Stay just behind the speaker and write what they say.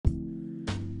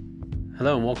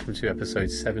Hello and welcome to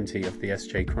episode 70 of the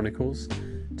SJ Chronicles.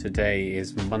 Today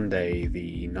is Monday,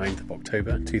 the 9th of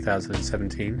October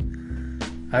 2017.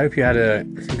 I hope you had a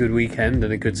good weekend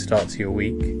and a good start to your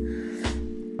week.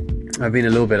 I've been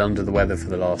a little bit under the weather for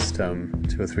the last 2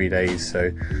 or 3 days,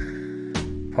 so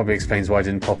probably explains why I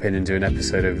didn't pop in and do an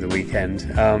episode over the weekend.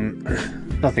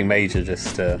 Nothing major,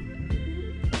 just one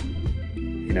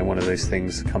of those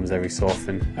things that comes every so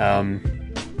often.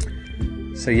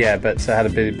 But I had a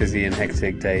bit busy and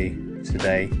hectic day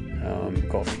today.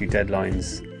 Got a few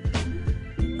deadlines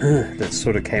that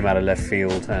sort of came out of left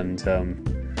field and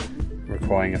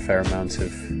requiring a fair amount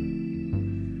of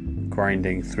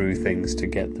grinding through things to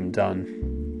get them done.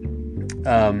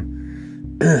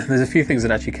 There's a few things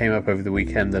that actually came up over the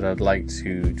weekend that I'd like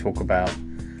to talk about,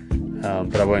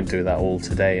 but I won't do that all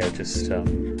today. I just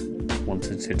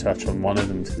wanted to touch on one of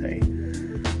them today.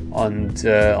 And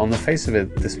on the face of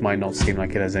it, this might not seem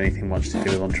like it has anything much to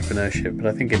do with entrepreneurship, but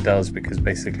I think it does, because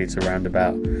basically it's around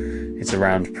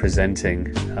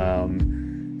presenting,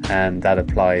 and that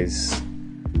applies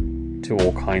to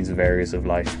all kinds of areas of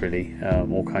life, really.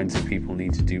 All kinds of people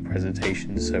need to do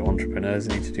presentations, so entrepreneurs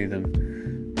need to do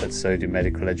them, but so do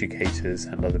medical educators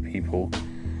and other people.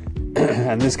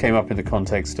 And this came up in the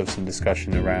context of some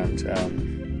discussion around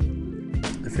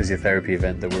the physiotherapy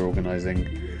event that we're organising.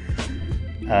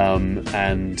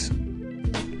 And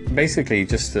basically,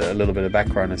 just a little bit of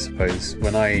background, I suppose.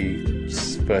 When I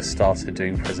first started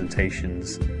doing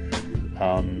presentations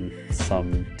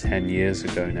some 10 years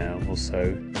ago now or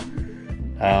so,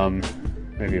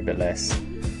 maybe a bit less,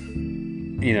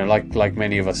 like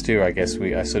many of us do, I guess,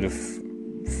 I sort of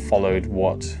followed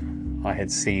what I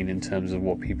had seen in terms of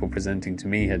what people presenting to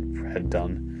me had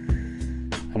done.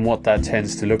 And what that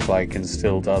tends to look like, and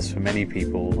still does for many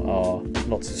people, are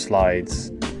lots of slides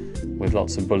with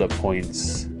lots of bullet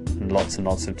points and lots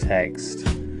of text,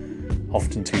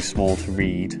 often too small to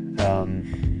read,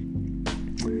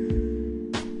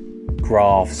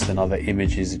 graphs and other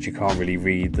images that you can't really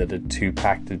read, that are too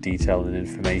packed with detail and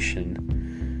information,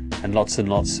 and lots of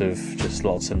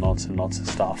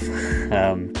stuff.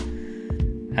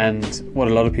 And what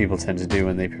a lot of people tend to do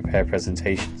when they prepare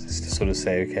presentations is to sort of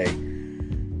say, okay,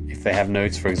 if they have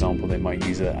notes, for example, they might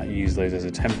use those as a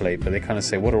template, but they kind of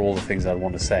say, what are all the things I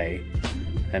want to say,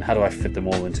 and how do I fit them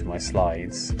all into my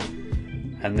slides?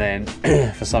 And then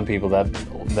for some people, that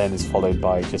then is followed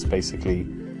by just basically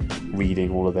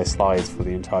reading all of their slides for the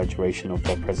entire duration of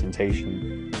their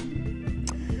presentation.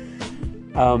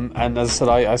 And as I said,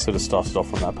 I sort of started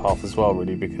off on that path as well,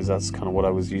 really, because that's kind of what I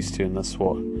was used to, and that's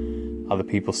what other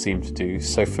people seem to do.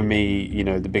 So for me,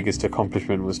 the biggest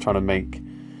accomplishment was trying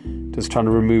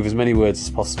to remove as many words as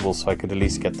possible, so I could at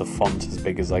least get the font as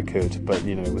big as I could, but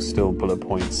it was still bullet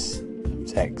points,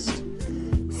 text,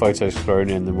 photos thrown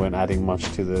in that weren't adding much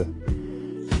to the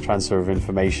transfer of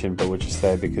information, but were just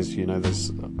there because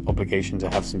there's obligation to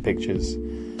have some pictures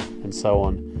and so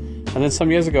on. And then some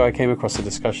years ago I came across a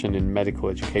discussion in medical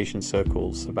education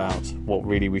circles about what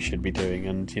really we should be doing,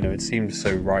 and it seemed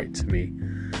so right to me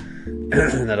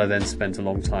that I then spent a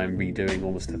long time redoing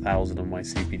almost 1,000 of my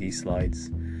CPD slides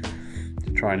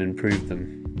to try and improve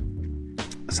them.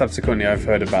 Subsequently, I've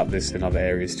heard about this in other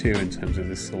areas too, in terms of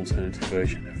this alternative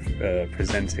version of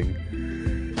presenting,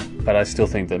 but I still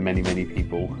think that many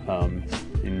people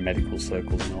in medical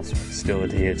circles and elsewhere still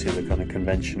adhere to the kind of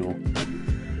conventional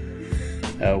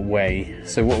way.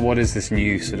 So what is this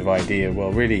new sort of idea?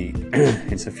 Well, really,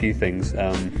 it's a few things.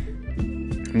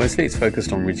 Mostly it's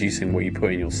focused on reducing what you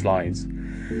put in your slides.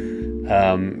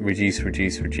 Reduce,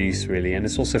 really. And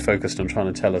it's also focused on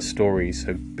trying to tell a story,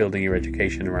 so building your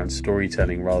education around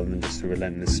storytelling rather than just a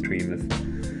relentless stream of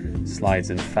slides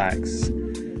and facts.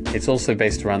 It's also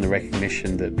based around the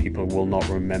recognition that people will not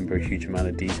remember a huge amount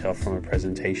of detail from a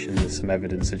presentation. There's some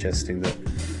evidence suggesting that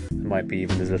there might be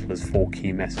even as little as 4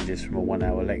 key messages from a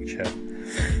 1-hour lecture.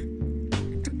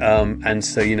 And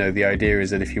so, the idea is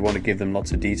that if you want to give them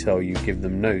lots of detail, you give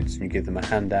them notes and you give them a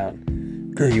handout.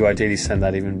 You ideally send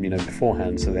that even,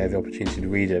 beforehand, so they have the opportunity to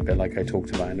read it, a bit like I talked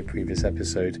about in a previous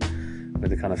episode with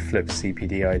the kind of flipped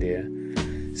CPD idea.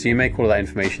 So you make all of that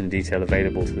information and detail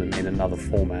available to them in another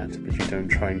format, but you don't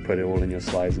try and put it all in your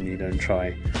slides, and you don't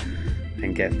try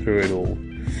and get through it all.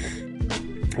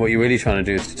 What you're really trying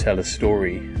to do is to tell a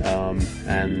story,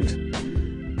 and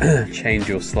change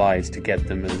your slides to get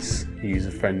them as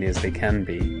user-friendly as they can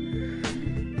be.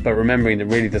 But remembering that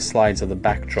really the slides are the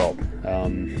backdrop.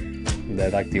 They're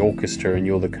like the orchestra and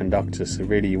you're the conductor, so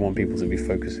really you want people to be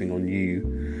focusing on you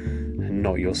and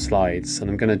not your slides. And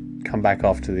I'm going to come back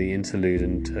after the interlude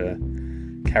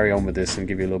and carry on with this and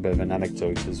give you a little bit of an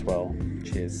anecdote as well.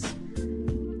 Cheers.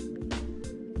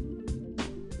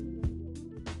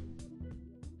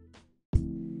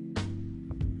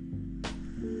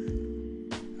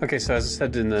 Okay, so as I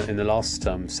said in the last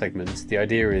segment, the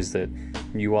idea is that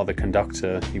you are the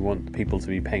conductor. You want people to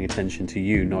be paying attention to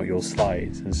you, not your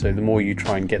slides. And so the more you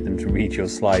try and get them to read your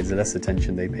slides, the less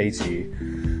attention they pay to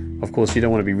you. Of course, you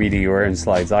don't want to be reading your own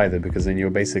slides either, because then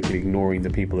you're basically ignoring the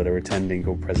people that are attending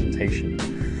your presentation.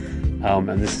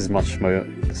 And this is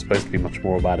supposed to be much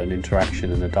more about an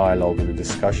interaction and a dialogue and a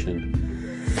discussion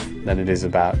than it is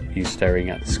about you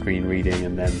staring at the screen reading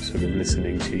and them sort of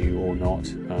listening to you or not,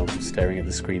 staring at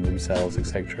the screen themselves,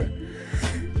 etc.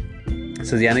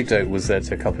 So the anecdote was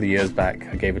that a couple of years back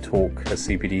I gave a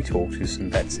CPD talk to some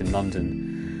vets in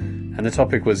London, and the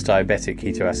topic was diabetic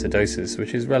ketoacidosis,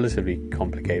 which is relatively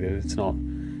complicated. It's not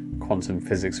quantum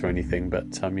physics or anything, but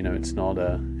it's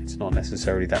not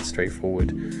necessarily that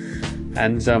straightforward.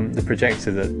 And the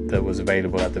projector that was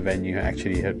available at the venue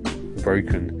actually had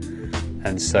broken,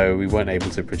 and so we weren't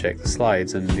able to project the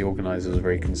slides, and the organizer was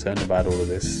very concerned about all of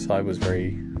this. I was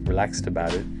very relaxed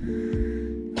about it,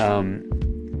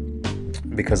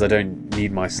 because I don't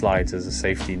need my slides as a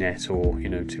safety net or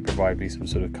to provide me some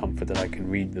sort of comfort that I can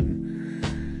read them.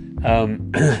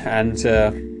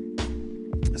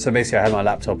 So basically I had my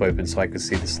laptop open so I could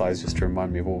see the slides just to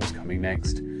remind me of what was coming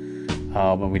next.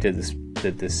 And we did this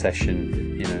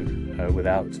session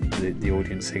without the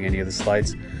audience seeing any of the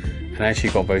slides, and I actually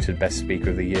got voted Best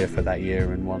Speaker of the Year for that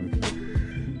year and won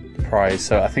the prize.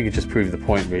 So I think it just proved the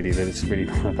point really, that it's really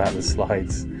not about the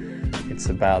slides. It's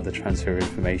about the transfer of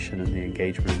information and the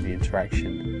engagement and the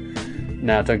interaction.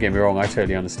 Now, don't get me wrong, I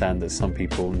totally understand that some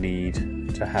people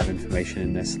need to have information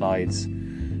in their slides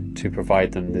to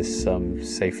provide them this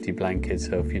safety blanket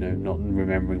of not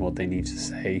remembering what they need to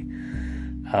say,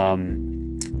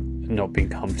 not being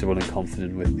comfortable and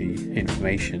confident with the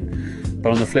information.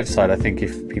 But on the flip side, I think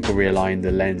if people realign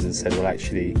the lens and said, well,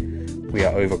 actually, we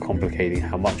are overcomplicating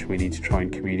how much we need to try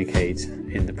and communicate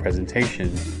in the presentation,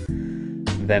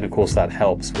 then of course that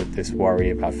helps with this worry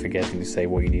about forgetting to say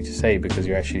what you need to say, because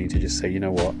you actually need to just say, you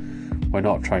know what, we're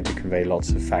not trying to convey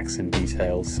lots of facts and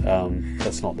details.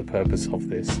 That's not the purpose of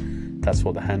this. That's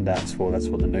what the handout's for. That's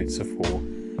what the notes are for.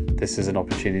 This is an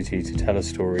opportunity to tell a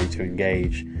story, to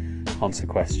engage, answer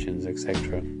questions,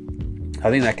 etc. I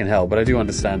think that can help, but I do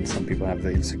understand some people have the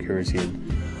insecurity,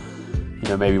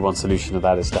 and maybe one solution to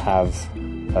that is to have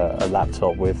a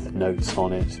laptop with notes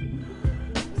on it,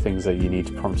 things that you need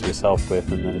to prompt yourself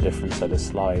with, and then a different set of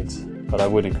slides. But I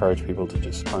would encourage people to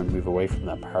just try and move away from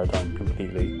that paradigm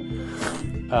completely.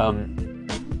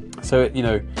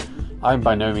 I'm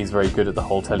by no means very good at the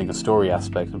whole telling a story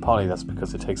aspect, and partly that's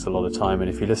because it takes a lot of time. And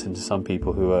if you listen to some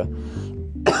people who are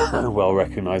well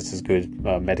recognized as good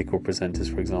medical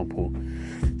presenters, for example,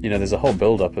 there's a whole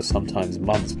build-up of sometimes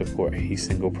months before a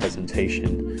single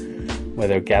presentation, where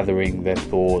they're gathering their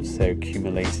thoughts, they're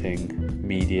accumulating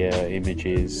media,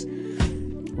 images,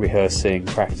 rehearsing,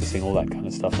 practicing, all that kind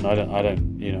of stuff. And I don't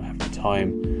have the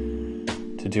time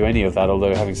to do any of that,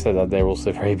 although having said that, they're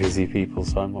also very busy people,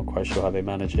 so I'm not quite sure how they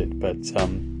manage it. But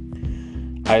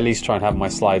I at least try and have my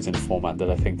slides in a format that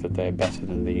I think that they're better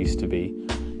than they used to be,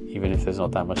 even if there's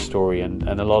not that much story. And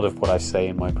a lot of what I say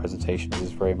in my presentations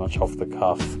is very much off the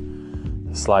cuff.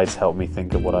 The slides help me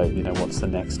think of what's the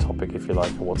next topic, if you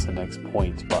like, or what's the next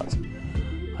point, but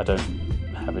I don't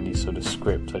have any sort of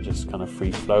script. I just kind of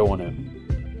free flow on it.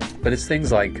 But it's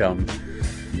things like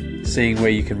seeing where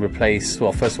you can replace,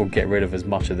 well, first of all, get rid of as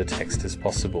much of the text as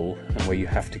possible, and where you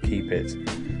have to keep it,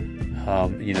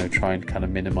 try and kind of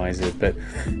minimize it, but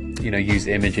use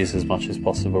images as much as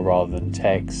possible rather than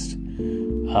text,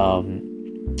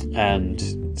 and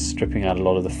stripping out a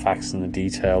lot of the facts and the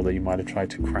detail that you might have tried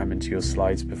to cram into your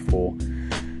slides before,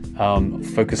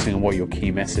 focusing on what your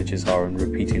key messages are and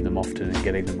repeating them often and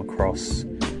getting them across,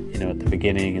 at the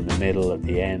beginning, in the middle, at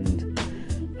the end,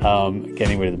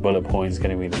 getting rid of the bullet points,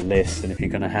 getting rid of the lists. And if you're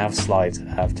going to have slides that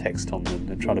have text on them,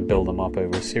 then try to build them up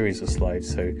over a series of slides.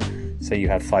 So say you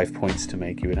had 5 points to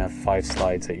make, you would have 5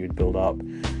 slides that you would build up.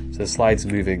 So the slides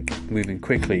moving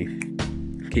quickly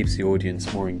keeps the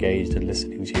audience more engaged and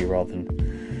listening to you, rather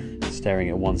than staring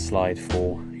at one slide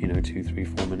for 2, 3,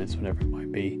 4 minutes, whatever it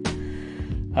might be.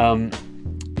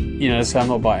 So I'm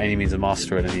not by any means a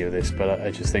master at any of this, but I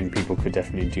just think people could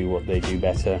definitely do what they do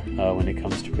better when it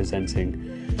comes to presenting,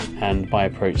 and my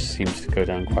approach seems to go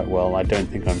down quite well. I don't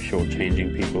think I'm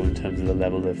shortchanging people in terms of the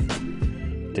level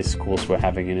of discourse we're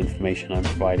having and information I'm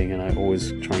providing, and I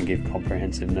always try and give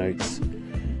comprehensive notes.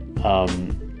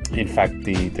 In fact,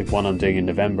 the one I'm doing in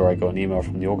November, I got an email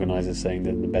from the organizer saying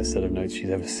that the best set of notes she's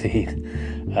ever seen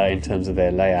in terms of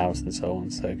their layouts and so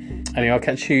on. So anyway, I'll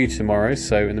catch you tomorrow.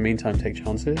 So in the meantime, take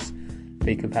chances,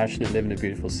 be compassionate, live in a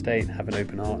beautiful state, have an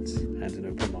open heart and an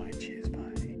open mind. Cheers.